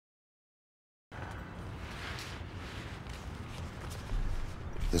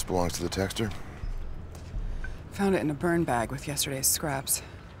This belongs to the texter? Found it in a burn bag with yesterday's scraps.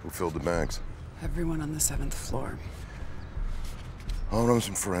 Who filled the bags? Everyone on the 7th floor. I'll run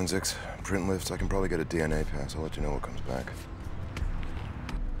some forensics, print lifts. I can probably get a DNA pass. I'll let you know what comes back.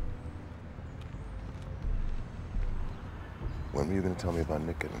 When were you going to tell me about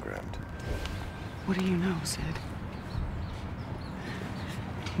Nick getting grabbed? What do you know, Sid?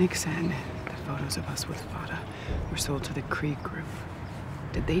 Nick said the photos of us with Fada were sold to the Krieg group.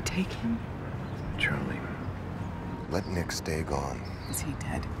 Did they take him? Charlie, let Nick stay gone. Is he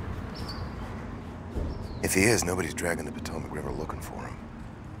dead? If he is, nobody's dragging the Potomac River looking for him.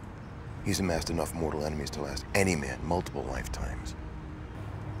 He's amassed enough mortal enemies to last any man multiple lifetimes.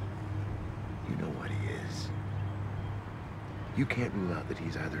 You know what he is. You can't rule out that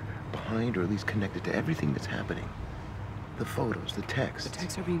he's either behind or at least connected to everything that's happening. The photos, the texts. The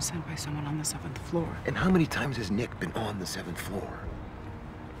texts are being sent by someone on the 7th floor. And how many times has Nick been on the 7th floor?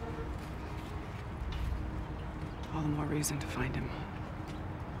 All the more reason to find him.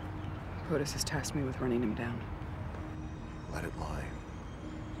 POTUS has tasked me with running him down. Let it lie.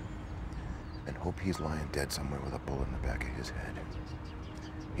 And hope he's lying dead somewhere with a bullet in the back of his head.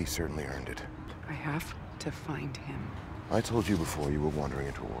 He certainly earned it. I have to find him. I told you before you were wandering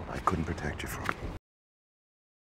into a world I couldn't protect you from.